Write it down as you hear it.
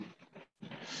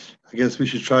I guess we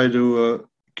should try to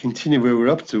continue where we're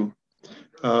up to.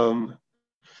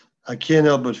 I can't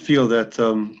help but feel that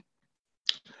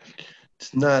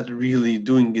it's not really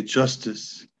doing it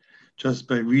justice just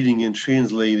by reading and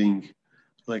translating,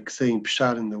 like saying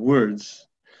pshat in the words,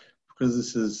 because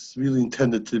this is really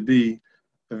intended to be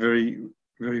a very,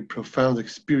 very profound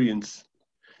experience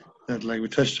that, like we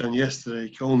touched on yesterday,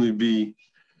 can only be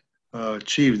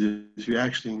achieved if you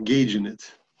actually engage in it.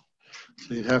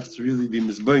 So you'd have to really be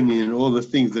misbanging in all the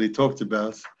things that he talked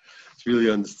about to really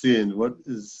understand what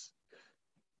is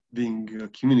being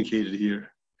communicated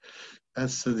here.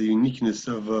 That's the uniqueness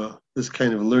of this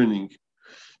kind of learning,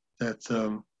 that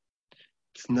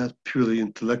it's not purely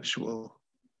intellectual,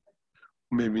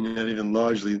 maybe not even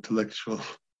largely intellectual.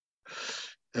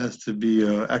 It has to be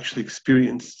actually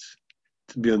experienced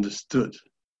to be understood.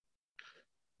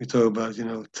 We talk about,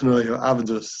 Tanoya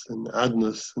Avdus and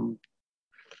Adnus, and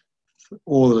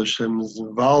all of Hashem is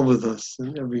involved with us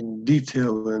in every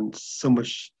detail, and so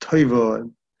much taiva,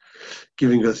 and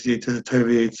giving us Yetzer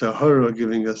Tova Yetzer Hara,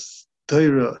 giving us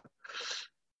Torah.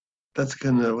 That's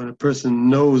gonna, when a person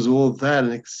knows all that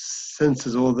and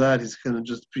senses all that, he's gonna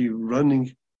just be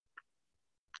running.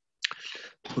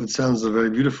 Well, it sounds very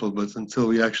beautiful, but until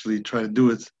we actually try to do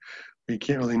it, we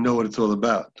can't really know what it's all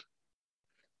about.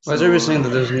 Why is everybody saying that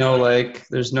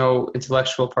there's no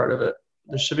intellectual part of it?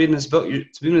 There should be to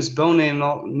be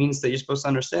misbone means that you're supposed to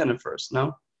understand it first,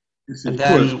 no? And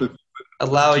then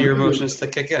allow your emotions to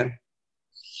kick in.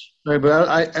 Right, but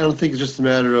I don't think it's just a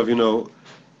matter of,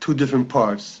 two different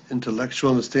parts, intellectual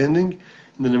understanding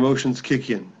and then emotions kick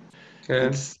in.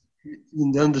 Okay.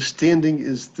 The understanding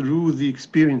is through the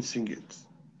experiencing it.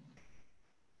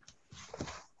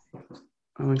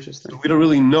 Oh, interesting. So we don't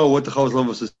really know what the Chavos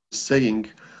Levos is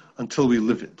saying until we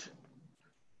live it.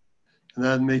 And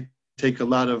that may take a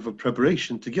lot of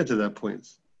preparation to get to that point.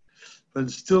 But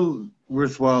it's still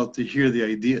worthwhile to hear the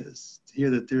ideas, to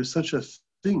hear that there's such a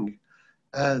thing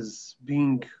as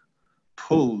being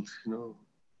pulled,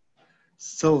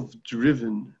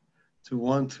 self-driven to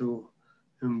want to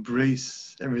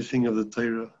embrace everything of the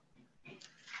Torah,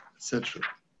 etc.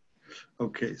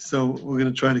 Okay, so we're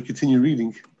going to try to continue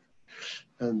reading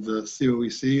and see what we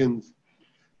see, and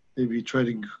maybe try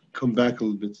to come back a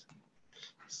little bit.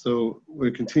 So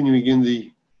we're continuing in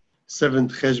the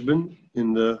 7th Cheshbon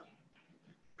in the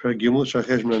Perek Gimel, Shar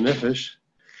Cheshbon HaNefesh,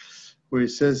 where it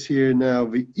says here now,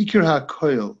 the Ikar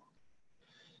HaKoil,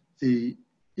 the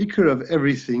Ikar of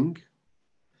everything,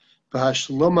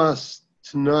 V'hashlomas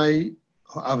T'nai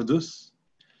Ha'avdus,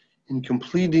 in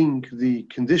completing the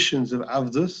conditions of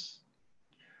Avdus,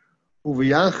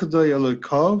 Uv'yachadai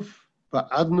Elokov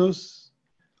V'adnus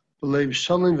B'leiv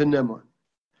Shalom V'neman,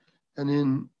 and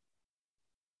in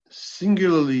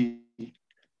singularly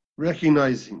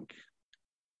recognizing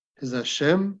his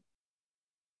Hashem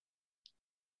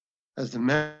as the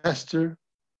master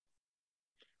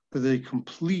with a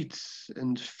complete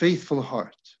and faithful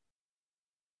heart.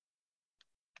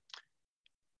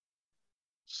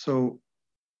 So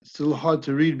it's a little hard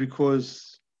to read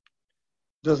because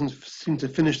it doesn't seem to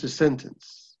finish the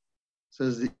sentence. It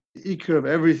says the ikar of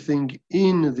everything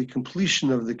in the completion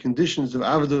of the conditions of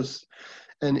Avdus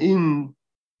and in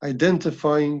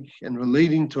identifying and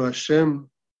relating to Hashem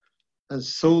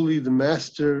as solely the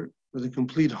master with a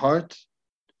complete heart,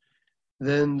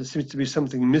 then there seems to be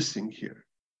something missing here.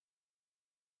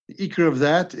 The ikar of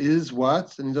that is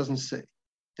what? And he doesn't say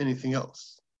anything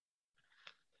else.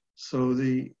 So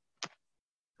the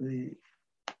Leiv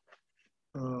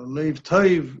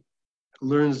Taiv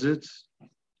learns it,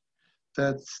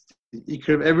 that the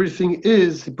ikar of everything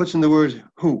is, he puts in the word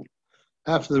who.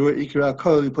 After the word ikar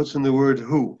HaKol, he puts in the word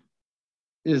who.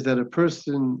 Is that a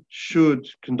person should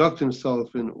conduct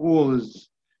himself in all his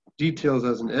details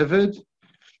as an Eved,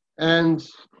 and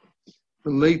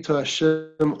relate to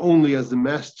Hashem only as the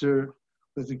master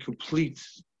with a complete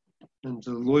and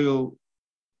a loyal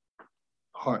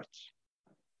heart.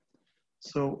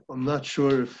 So I'm not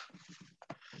sure if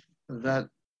that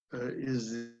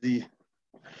is the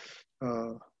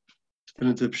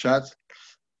definitive shot,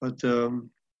 but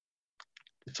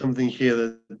it's something here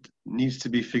that needs to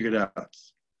be figured out.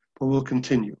 But we'll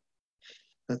continue.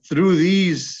 That through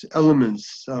these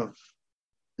elements of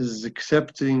his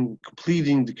accepting,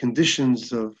 completing the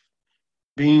conditions of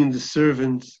being the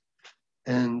servant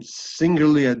and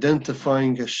singularly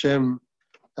identifying Hashem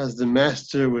as the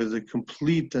master with a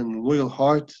complete and loyal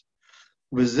heart,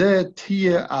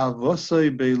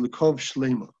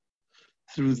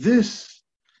 through this,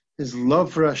 his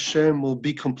love for Hashem will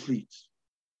be complete.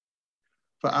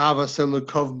 And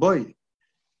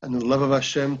the love of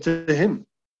Hashem to him.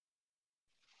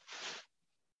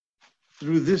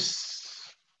 through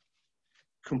this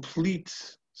complete,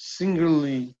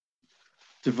 singularly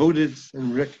devoted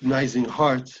and recognizing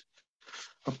heart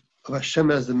of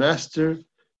Hashem as the Master,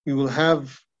 we will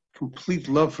have complete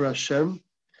love for Hashem,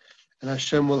 and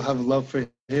Hashem will have love for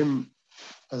him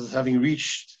as having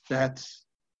reached that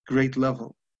great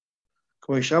level.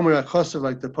 Like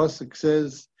the Pasuk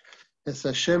says, Es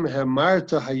Hashem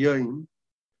he'marta hayoim,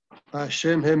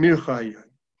 Hashem he'mircha hayoim.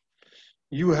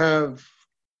 You have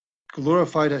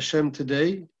glorified Hashem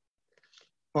today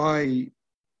by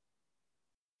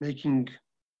making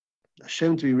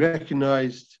Hashem to be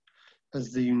recognized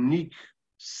as the unique,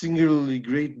 singularly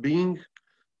great being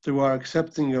through our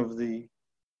accepting of the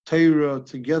Torah,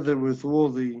 together with all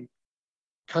the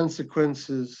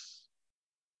consequences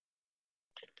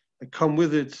that come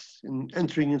with it in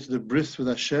entering into the bris with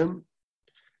Hashem.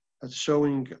 That's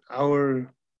showing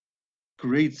our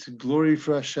great glory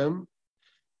for Hashem.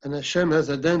 And Hashem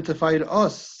has identified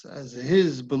us as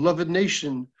his beloved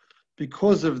nation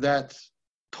because of that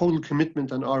total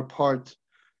commitment on our part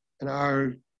and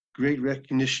our great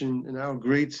recognition and our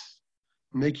great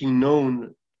making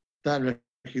known that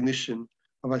recognition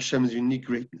of Hashem's unique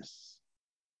greatness.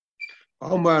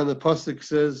 Omar and the Pasuk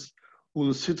says,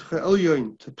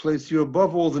 to place you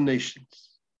above all the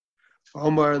nations.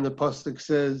 Omar and the Pasuk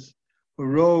says,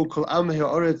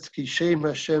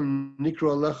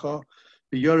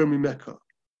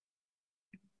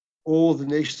 all the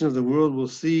nations of the world will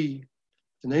see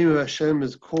the name of Hashem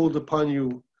is called upon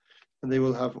you, and they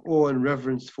will have awe and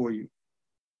reverence for you.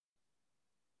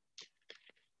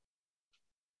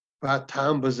 And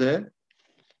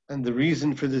the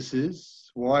reason for this is,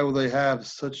 why will they have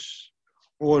such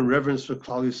awe and reverence for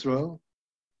Klal Yisrael?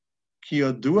 Ki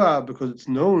yadua, because it's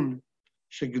known,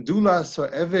 shegedulas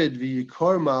ha'eved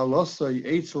v'yikar ma'alosai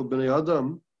eitzel b'nei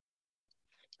adam,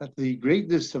 that the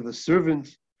greatness of the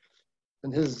servant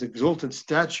and his exalted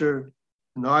stature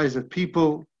in the eyes of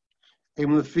people is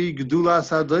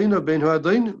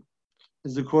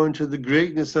according to the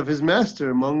greatness of his master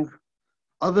among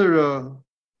other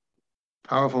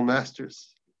powerful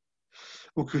masters.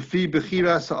 And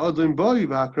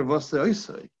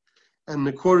in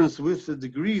accordance with the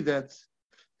degree that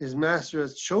his master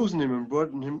has chosen him and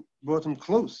brought him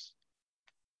close.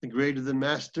 The greater the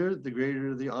master, the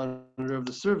greater the honor of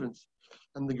the servant.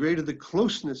 And the greater the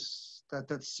closeness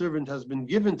that servant has been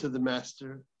given to the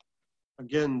master,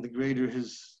 again, the greater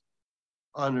his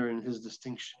honor and his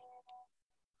distinction.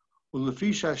 Because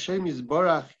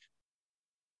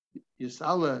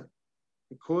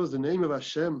the name of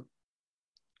Hashem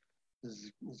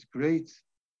is great,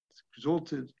 it's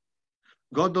exalted.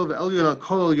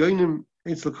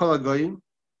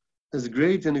 Is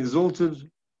great and exalted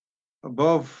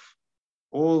above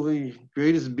all the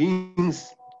greatest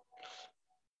beings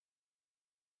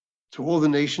to all the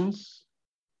nations.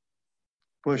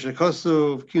 From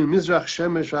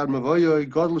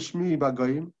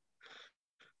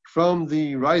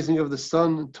the rising of the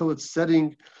sun until its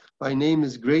setting, my name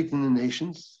is great in the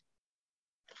nations.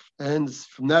 And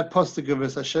from that pasuk of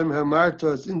es Hashem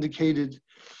Hamarta, it's indicated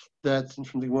that, and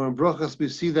from the Gemara Brachas, we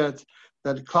see that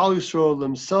Klal Yisrael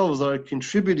themselves are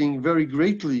contributing very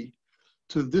greatly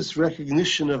to this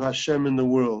recognition of Hashem in the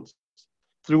world.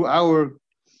 Through our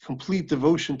complete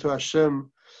devotion to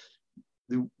Hashem,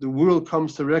 the world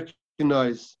comes to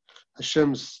recognize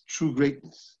Hashem's true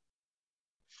greatness.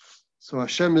 So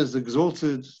Hashem is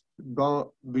exalted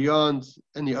beyond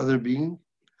any other being.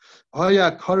 And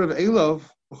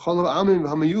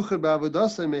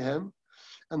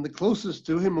the closest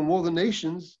to him of all the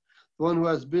nations, the one who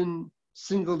has been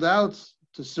singled out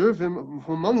to serve him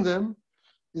among them,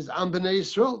 is Am B'nai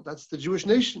Yisrael. That's the Jewish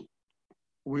nation.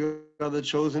 We are the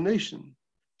chosen nation,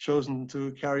 chosen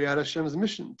to carry out Hashem's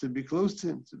mission, to be close to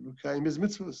him, to become his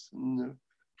mitzvahs in the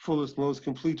fullest, most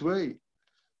complete way.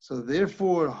 So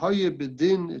therefore, Hayeh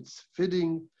B'din, it's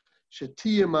fitting,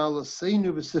 Shetiyah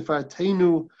Ma'alaseinu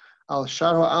V'Sifarteinu Al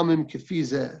Shar Ha'amim Kefi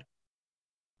Zeh,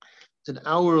 that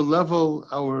our level,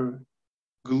 our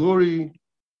glory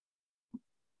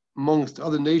amongst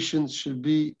other nations should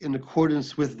be in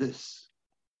accordance with this.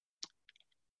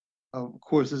 Of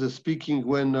course, this is speaking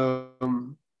when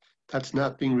that's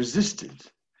not being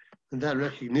resisted, and that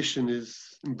recognition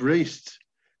is embraced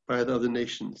by the other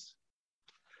nations.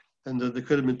 And there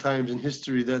could have been times in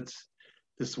history that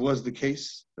this was the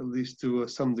case, at least to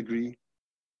some degree.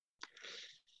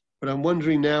 But I'm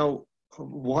wondering now,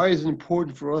 why is it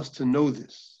important for us to know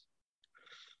this?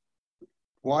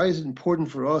 Why is it important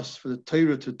for us, for the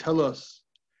Torah to tell us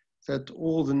that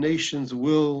all the nations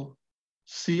will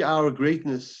see our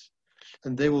greatness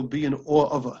and they will be in awe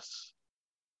of us?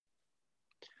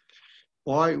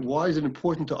 Why is it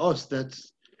important to us that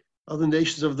other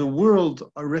nations of the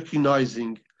world are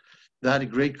recognizing that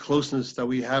great closeness that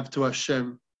we have to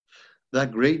Hashem,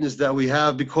 that greatness that we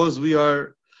have because we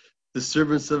are the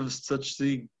servants of such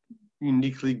the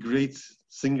uniquely great,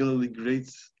 singularly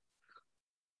great,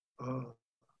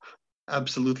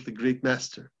 absolutely great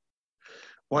Master?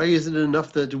 Why isn't it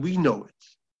enough that we know it?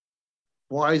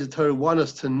 Why does the Torah want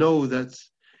us to know that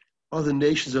other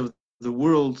nations of the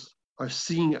world are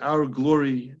seeing our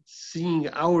glory, seeing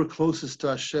our closest to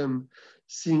Hashem,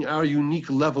 seeing our unique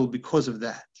level because of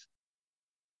that?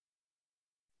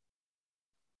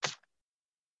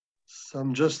 So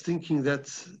I'm just thinking that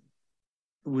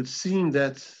it would seem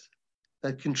that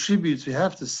contributes, we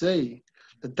have to say,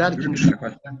 that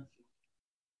contributes to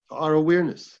our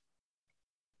awareness.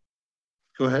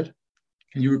 Go ahead.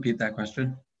 Can you repeat that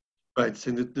question? Right,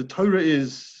 saying that the Torah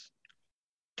is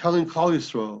telling Klal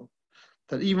Yisrael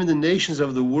that even the nations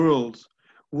of the world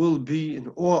will be in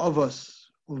awe of us,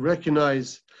 will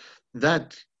recognize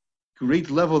that great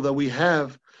level that we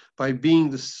have by being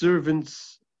the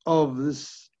servants of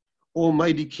this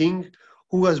Almighty King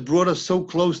who has brought us so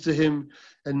close to Him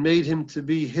and made Him to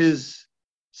be His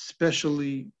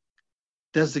specially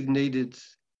designated,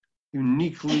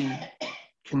 uniquely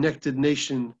connected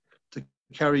nation to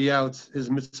carry out His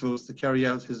mitzvot, to carry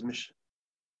out His mission.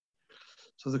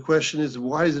 So the question is,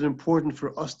 why is it important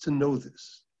for us to know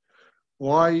this?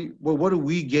 Why? Well, what do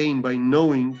we gain by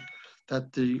knowing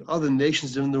that the other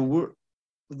nations in the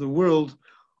world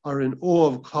are in awe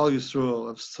of Klal Yisrael,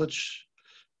 of such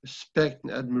respect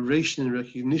and admiration and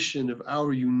recognition of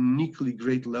our uniquely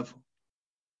great level?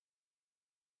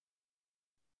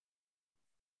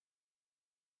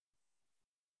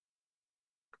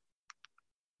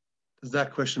 Does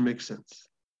that question make sense?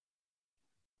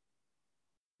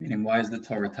 Meaning, why is the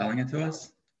Torah telling it to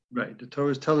us? Right, the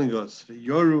Torah is telling us,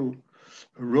 "V'yoru,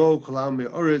 ro kolam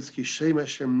me'oretz ki shem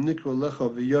Hashem nikro lecha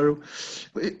v'yoru."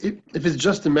 If it's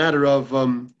just a matter of,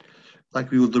 like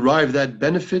we will derive that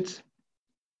benefit,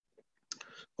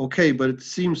 okay, but it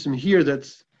seems from here that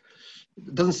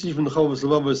it doesn't seem from the Chovos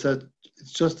HaLevavos that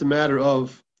it's just a matter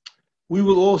of we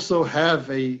will also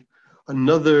have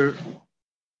another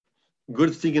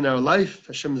good thing in our life.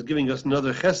 Hashem is giving us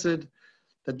another chesed,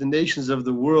 that the nations of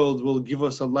the world will give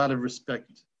us a lot of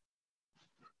respect.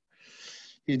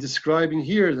 He's describing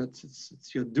here that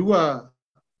it's Yodua,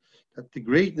 that the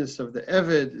greatness of the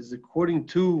Eved is according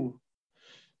to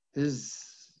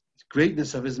his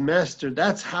greatness of his master.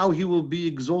 That's how he will be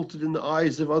exalted in the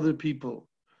eyes of other people,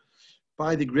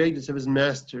 by the greatness of his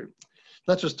master.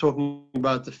 Not just talking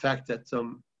about the fact that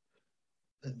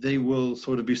they will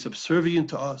sort of be subservient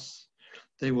to us,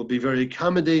 they will be very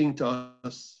accommodating to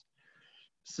us.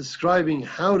 It's describing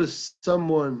how does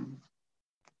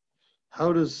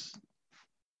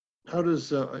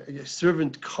a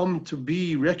servant come to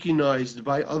be recognized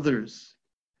by others?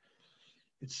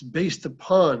 It's based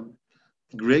upon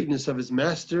the greatness of his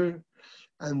master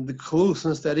and the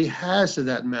closeness that he has to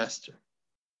that master.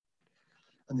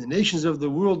 And the nations of the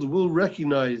world will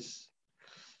recognize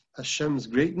Hashem's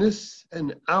greatness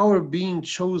and our being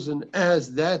chosen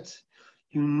as that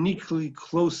uniquely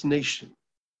close nation.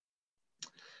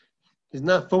 He's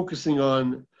not focusing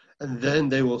on, and then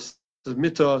they will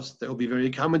submit to us, they will be very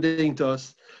accommodating to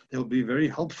us, they will be very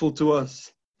helpful to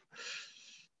us.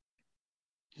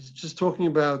 He's just talking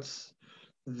about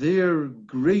their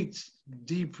great,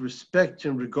 deep respect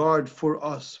and regard for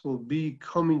us will be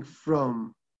coming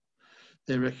from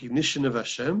their recognition of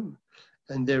Hashem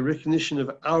and their recognition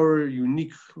of our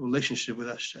unique relationship with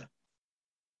Hashem.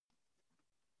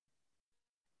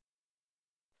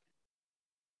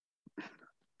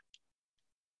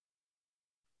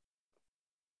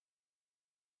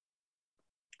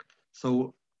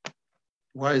 So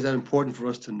why is that important for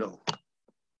us to know?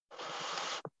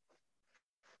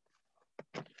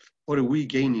 What are we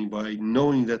gaining by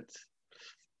knowing that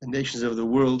the nations of the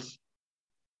world,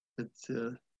 that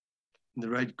in the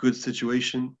right good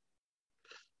situation,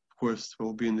 of course,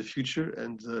 will be in the future,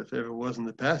 and if ever was in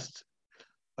the past,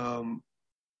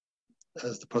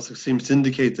 as the pasuk seems to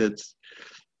indicate that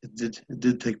it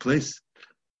did take place,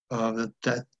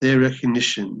 that their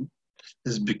recognition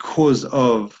is because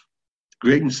of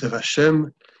greatness of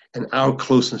Hashem and our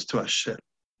closeness to Hashem.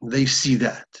 They see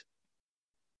that.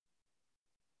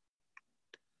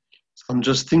 So I'm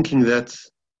just thinking that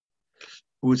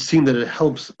it would seem that it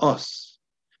helps us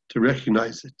to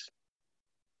recognize it.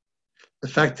 The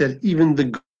fact that even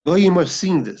the Goyim are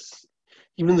seeing this,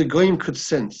 even the Goyim could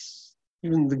sense,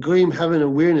 even the Goyim have an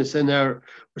awareness and are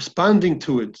responding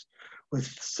to it with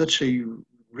such a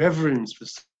reverence,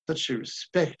 with such a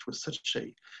respect, with such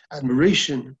a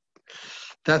admiration.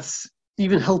 that's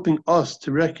even helping us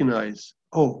to recognize,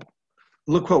 oh,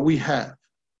 look what we have.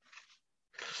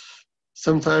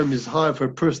 Sometimes it's hard for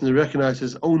a person to recognize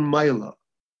his own maila,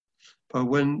 but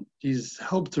when he's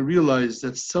helped to realize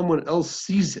that someone else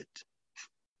sees it,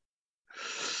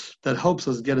 that helps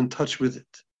us get in touch with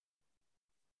it.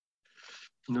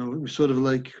 We're sort of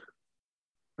like,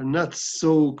 we're not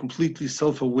so completely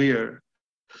self-aware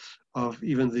of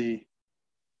even the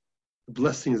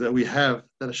blessings that we have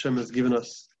that Hashem has given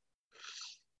us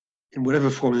in whatever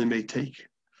form they may take,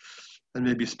 and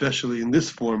maybe especially in this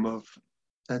form of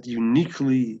that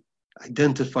uniquely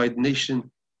identified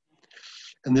nation.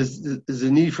 And there's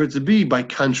a need for it to be by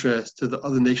contrast to the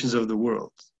other nations of the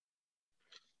world.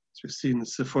 As we see in the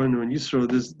Sephorinu and Yisro,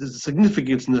 there's a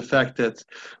significance in the fact that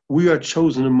we are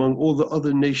chosen among all the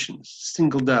other nations,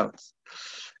 singled out.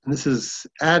 And this is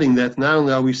adding that not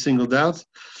only are we singled out,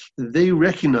 they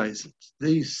recognize it,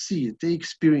 they see it, they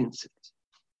experience it.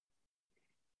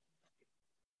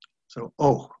 So,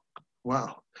 oh,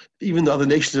 wow. Even the other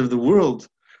nations of the world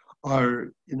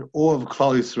are in awe of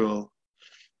Klal Yisrael,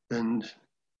 then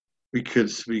we could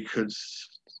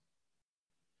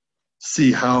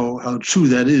see how true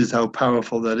that is, how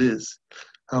powerful that is,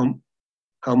 how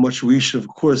much we should, of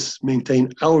course,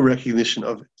 maintain our recognition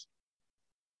of it.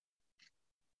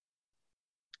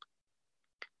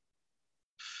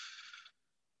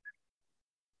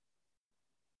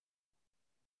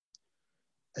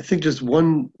 I think just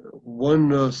one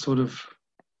sort of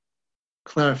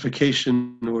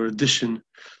clarification or addition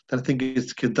that I think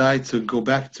it's kedai to go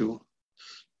back to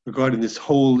regarding this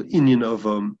whole inyan of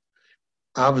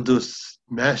avdus,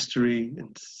 mastery,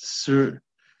 and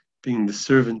being the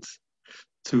servant,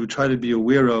 to try to be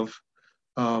aware of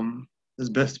as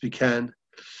best we can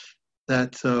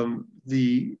that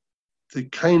the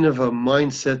kind of a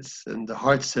mindset and the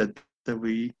heart set that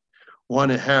we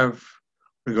want to have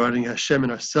regarding Hashem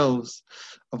and ourselves,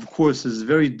 of course, is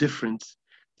very different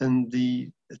than the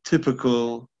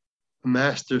typical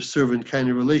master-servant kind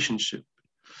of relationship.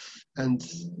 And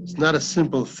it's not a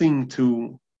simple thing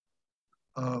to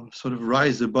sort of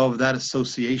rise above that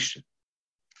association.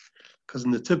 Because in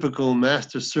the typical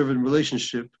master-servant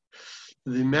relationship,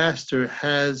 the master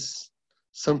has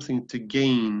something to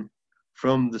gain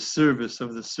from the service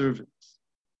of the servant.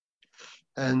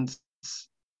 And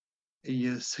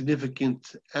a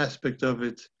significant aspect of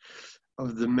it,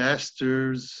 of the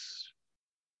master's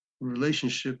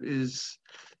relationship, is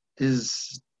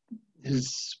his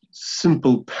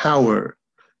simple power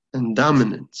and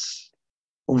dominance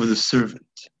over the servant.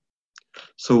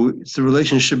 So it's a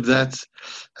relationship that,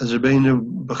 as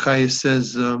Rabbeinu Bachaya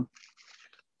says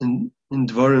in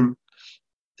Dvarim,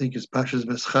 I think it's Pashas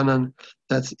Beschanan,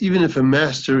 that even if a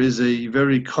master is a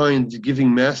very kind,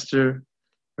 giving master,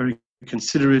 very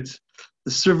considerate,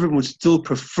 the servant would still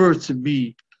prefer to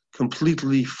be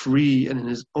completely free and in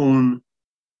his own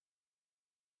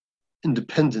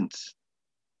independent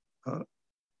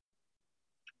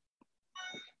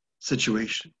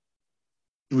situation.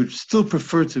 He would still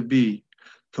prefer to be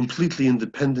completely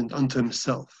independent unto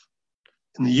himself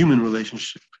in the human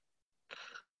relationship.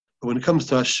 But when it comes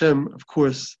to Hashem, of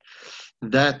course,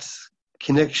 that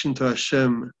connection to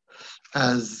Hashem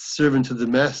as servant to the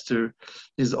master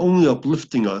is only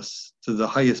uplifting us to the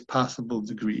highest possible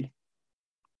degree.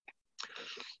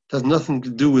 It has nothing to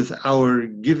do with our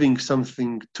giving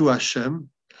something to Hashem,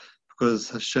 because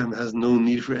Hashem has no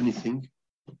need for anything.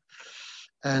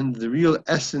 And the real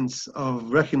essence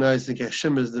of recognizing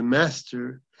Hashem as the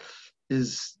master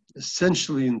is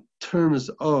essentially in terms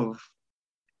of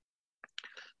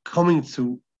coming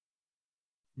to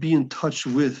be in touch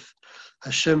with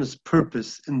Hashem's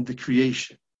purpose in the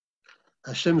creation.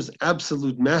 Hashem's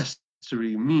absolute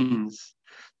mastery means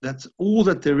that all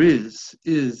that there is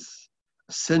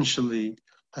essentially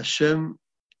Hashem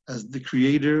as the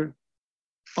creator,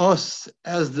 us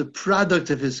as the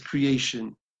product of his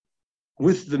creation,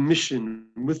 with the mission,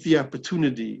 with the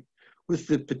opportunity, with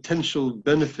the potential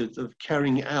benefit of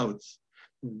carrying out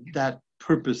that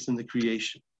purpose in the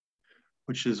creation,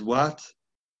 which is what?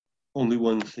 Only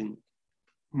one thing,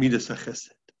 Midas HaChesed.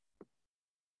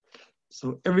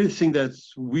 So everything that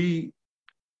we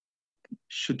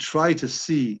should try to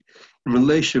see in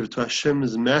relationship to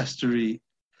Hashem's mastery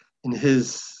in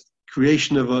his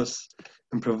creation of us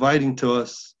and providing to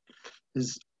us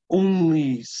is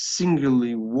only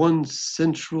singularly one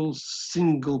central,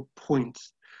 single point,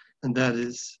 and that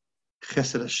is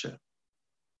Chesed Hashem.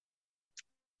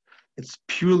 It's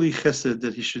purely Chesed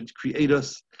that he should create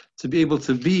us to be able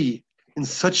to be in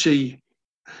such a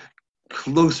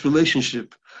close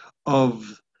relationship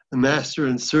of a master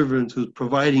and servant who's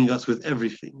providing us with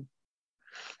everything.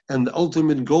 And the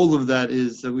ultimate goal of that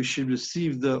is that we should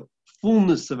receive the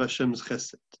fullness of Hashem's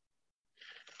chesed.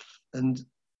 And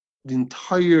the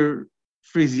entire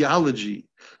phraseology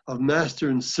of master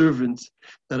and servant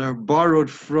that are borrowed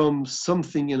from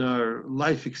something in our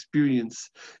life experience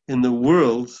in the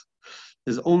world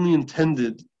is only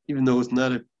intended, even though it's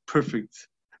not a perfect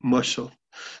mashal,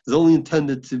 is only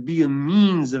intended to be a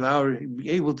means of our being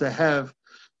able to have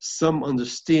some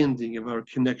understanding of our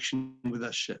connection with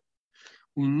Hashem.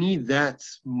 We need that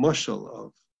mashal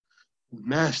of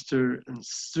master and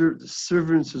the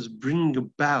servants is bringing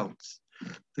about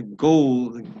the goal,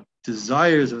 the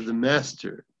desires of the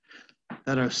master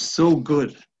that are so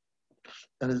good,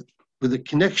 that is with a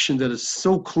connection that is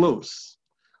so close,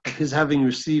 of his having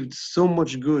received so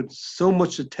much good, so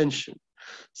much attention,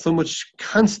 so much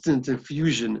constant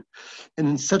infusion, and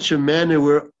in such a manner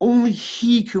where only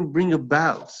he can bring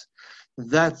about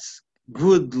that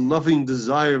good, loving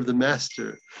desire of the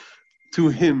master to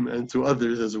him and to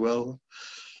others as well.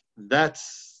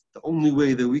 That's the only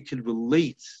way that we could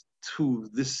relate to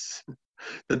this,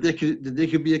 that they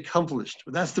could be accomplished.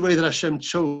 But that's the way that Hashem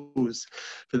chose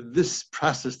for this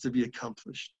process to be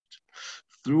accomplished,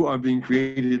 through our being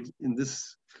created in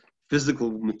this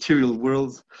physical, material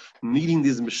world, needing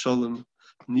these mishalim,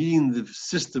 needing the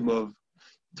system of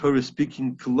Torah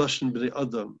speaking Koloshin B'nai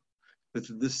Adam,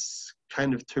 with this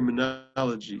kind of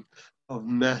terminology of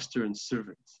master and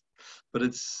servant. But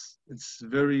it's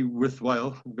very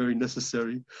worthwhile, very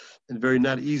necessary, and very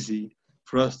not easy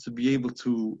for us to be able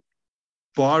to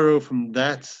borrow from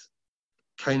that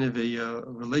kind of a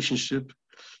relationship,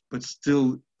 but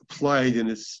still apply it in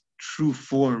its true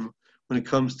form when it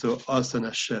comes to us and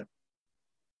Hashem.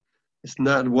 It's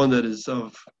not one that is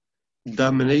of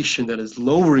domination, that is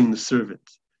lowering the servant.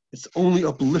 It's only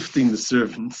uplifting the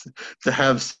servant to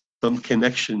have some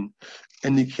connection,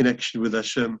 any connection with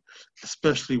Hashem,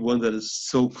 especially one that is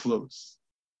so close.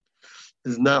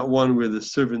 It's not one where the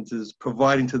servant is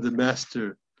providing to the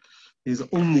master. He's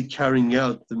only carrying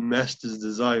out the master's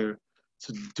desire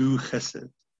to do chesed,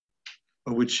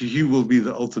 of which he will be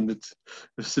the ultimate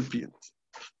recipient.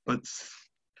 But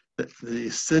the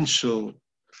essential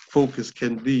focus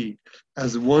can be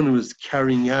as one who is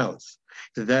carrying out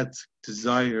that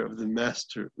desire of the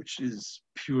master, which is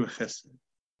pure chesed.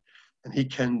 And he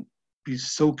can be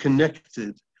so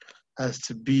connected as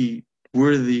to be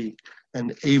worthy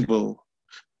and able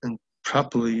and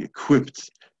properly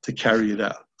equipped to carry it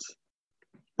out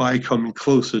by coming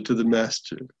closer to the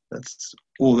master. That's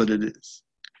all that it is.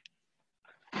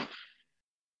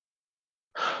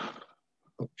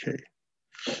 Okay.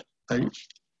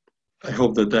 I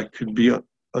hope that could be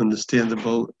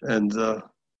understandable, and of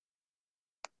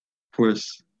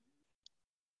course,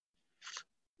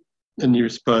 any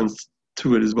response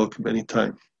to it is welcome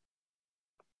anytime.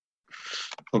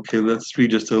 Okay, let's read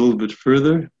just a little bit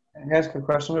further. Can I ask a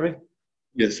question, maybe?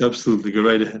 Yes, absolutely. Go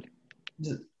right ahead.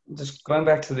 Just going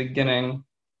back to the beginning,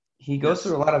 he goes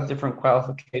through a lot of different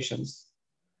qualifications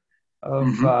of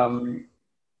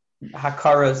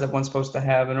hakaras that one's supposed to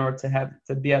have in order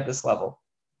to be at this level.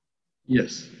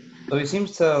 Yes. So he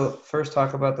seems to first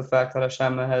talk about the fact that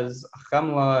Hashem has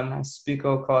chamla and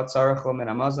haspiko kol tzarechol min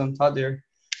hamazon tadir.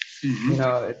 You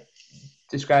know,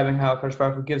 describing how Kadosh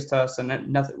Baruch Hu gives to us, and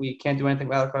nothing, we can't do anything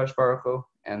without Kadosh Baruch Hu,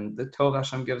 and the tov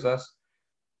Hashem gives us.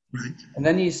 Right. And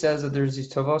then he says that there's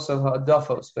these tovos of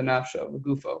ha'adafos benafsho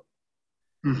v'gufo.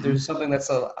 There's something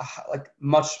that's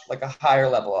much like a higher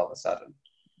level all of a sudden.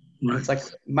 Right. It's like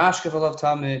mashkav alav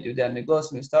tamid yudem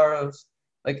niglos mistaros.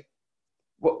 Like,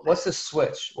 what's the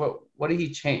switch? What did he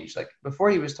change? Like before,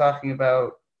 he was talking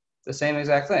about the same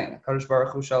exact thing. Kadosh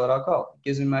Baruch Hu shalat hakol. He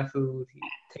gives me my food. He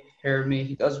takes care of me.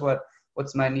 He does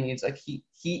what's my needs. Like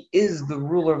he is the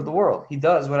ruler of the world. He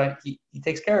does what he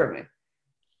takes care of me.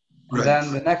 And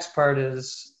then the next part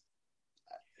is,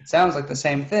 it sounds like the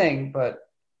same thing, but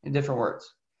in different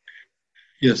words.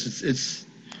 Yes, it's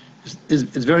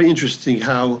very interesting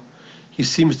how he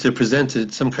seems to present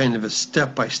it some kind of a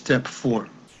step-by-step form.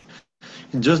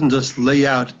 It doesn't just lay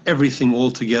out everything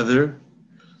all together.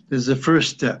 There's a first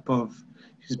step of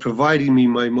he's providing me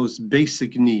my most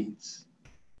basic needs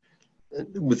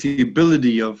with the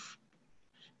ability of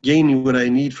gaining what I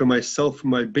need for myself, for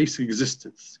my basic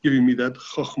existence, giving me that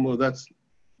chokhmah, that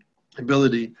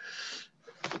ability,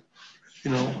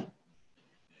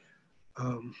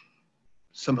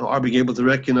 somehow are being able to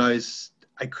recognize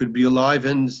I could be alive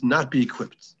and not be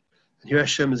equipped. And here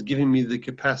Hashem is giving me the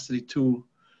capacity to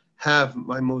have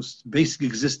my most basic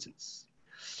existence.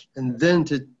 And then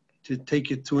to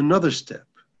take it to another step,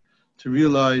 to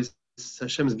realize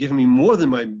Hashem is giving me more than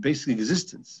my basic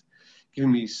existence,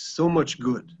 giving me so much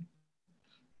good.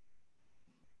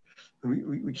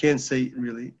 we can't say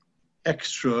really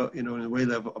extra, in a way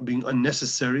of being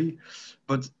unnecessary,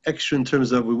 but extra in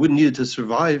terms of we wouldn't need it to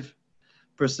survive.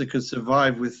 A person could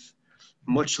survive with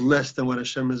much less than what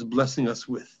Hashem is blessing us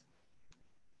with.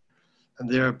 And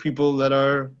there are people that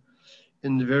are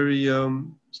in very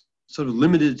sort of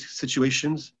limited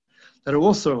situations that are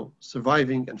also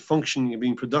surviving and functioning and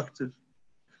being productive.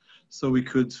 So we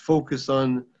could focus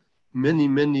on many,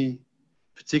 many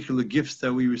particular gifts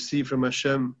that we receive from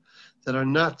Hashem that are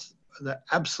not the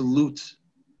absolute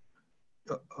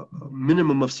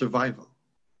minimum of survival,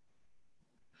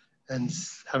 and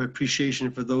have appreciation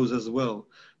for those as well,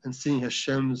 and seeing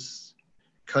Hashem's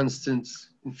constant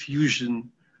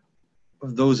infusion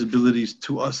of those abilities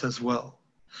to us as well.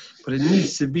 But it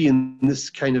needs to be in this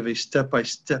kind of a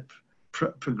step-by-step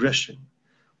progression,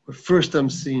 where first I'm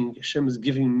seeing Hashem is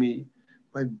giving me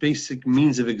my basic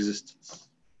means of existence,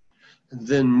 and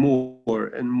then more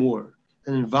and more,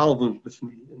 and involvement with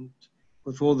me, and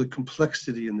with all the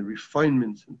complexity and the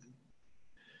refinement and the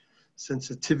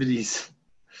sensitivities.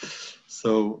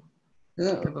 So,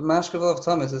 yeah, but Mashkav of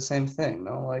Tam is the same thing,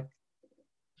 no? Like,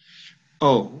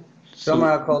 so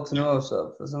called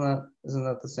Tenuosov. Isn't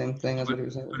that the same thing as what he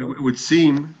was saying? It would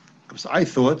seem, I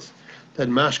thought, that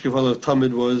Mashkav of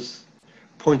Tamid was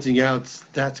pointing out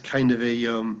that kind of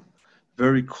a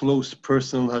very close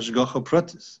personal hashgacha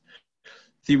pratis.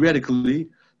 Theoretically,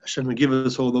 Hashem will give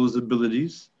us all those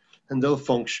abilities, and they'll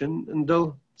function, and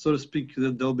they'll, so to speak,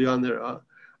 they'll be on their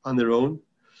own.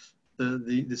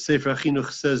 The Sefer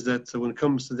HaChinuch says that when it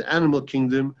comes to the animal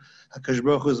kingdom, HaKadosh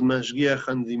Baruch Hu is mashgiach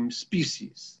on the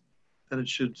species, that it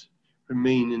should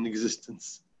remain in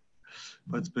existence.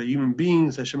 But by human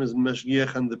beings, Hashem is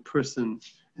mashgiach on the person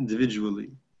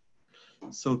individually.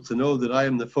 So to know that I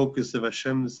am the focus of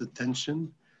Hashem's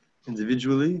attention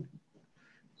individually,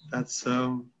 that's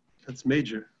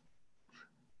major.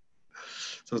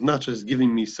 So it's not just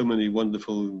giving me so many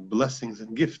wonderful blessings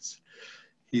and gifts.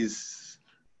 He's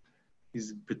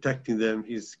protecting them.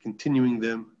 He's continuing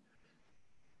them.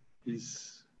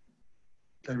 He's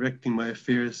directing my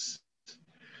affairs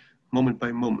moment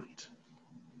by moment.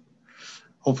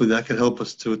 Hopefully that can help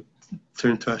us to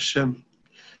turn to Hashem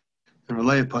and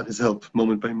rely upon His help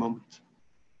moment by moment.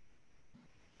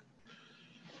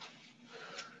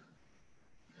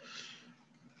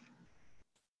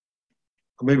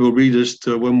 Maybe we'll read just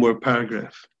one more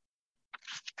paragraph.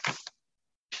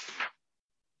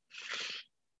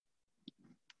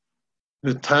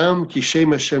 V'tam ki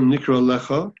shem Hashem nikra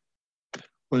lecha.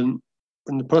 When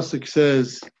the pasuk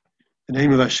says the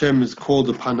name of Hashem is called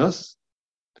upon us,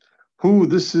 who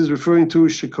this is referring to?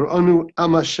 Shekaranu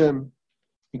Am Hashem.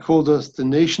 He called us the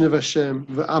nation of Hashem,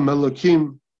 V'am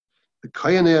Elokim, the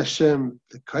Kayanei Hashem,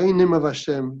 the Kayanim of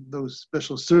Hashem, those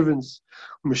special servants,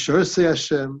 Misharsei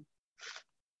Hashem.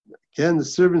 Again, the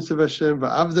servants of Hashem,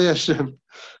 V'avdei Hashem.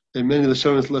 In many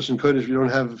Lashonos Lashon Kodesh, we don't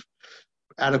have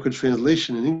adequate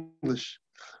translation in English.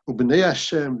 U'bnei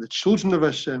Hashem, the children of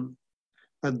Hashem.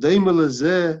 Adayim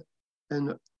Elazeh,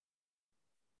 and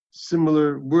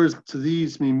similar words to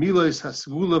these, Mimilos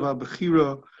Hasgula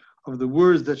V'abechira, of the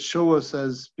words that show us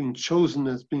as being chosen,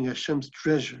 as being Hashem's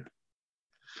treasure.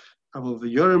 The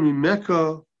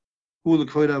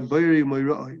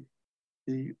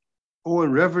awe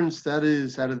and reverence that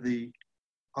is out of the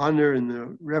honor and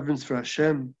the reverence for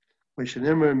Hashem. This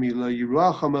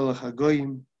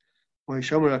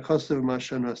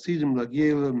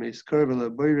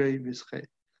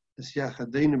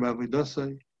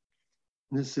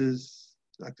is,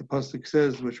 like the pasuk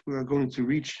says, which we are going to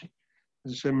reach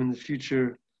Hashem in the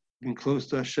future, being close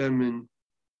to Hashem and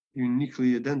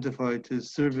uniquely identified to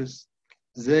His service.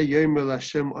 Zeh yomer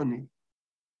Hashem ani.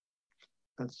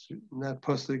 That's that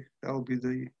pasuk. That will be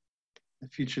the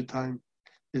future time.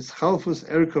 Is chalfus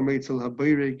erka meitzel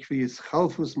habayre kvi is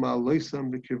chalfus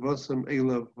ma'aloisam b'kirvasam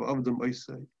elav v'avdam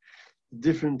oisai.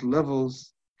 Different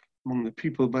levels among the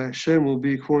people by Hashem will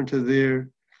be according to their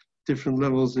different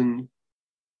levels in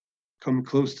coming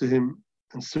close to Him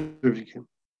and serving Him.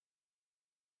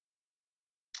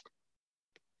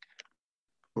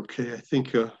 Okay, I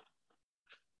think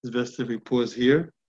it's best if we pause here.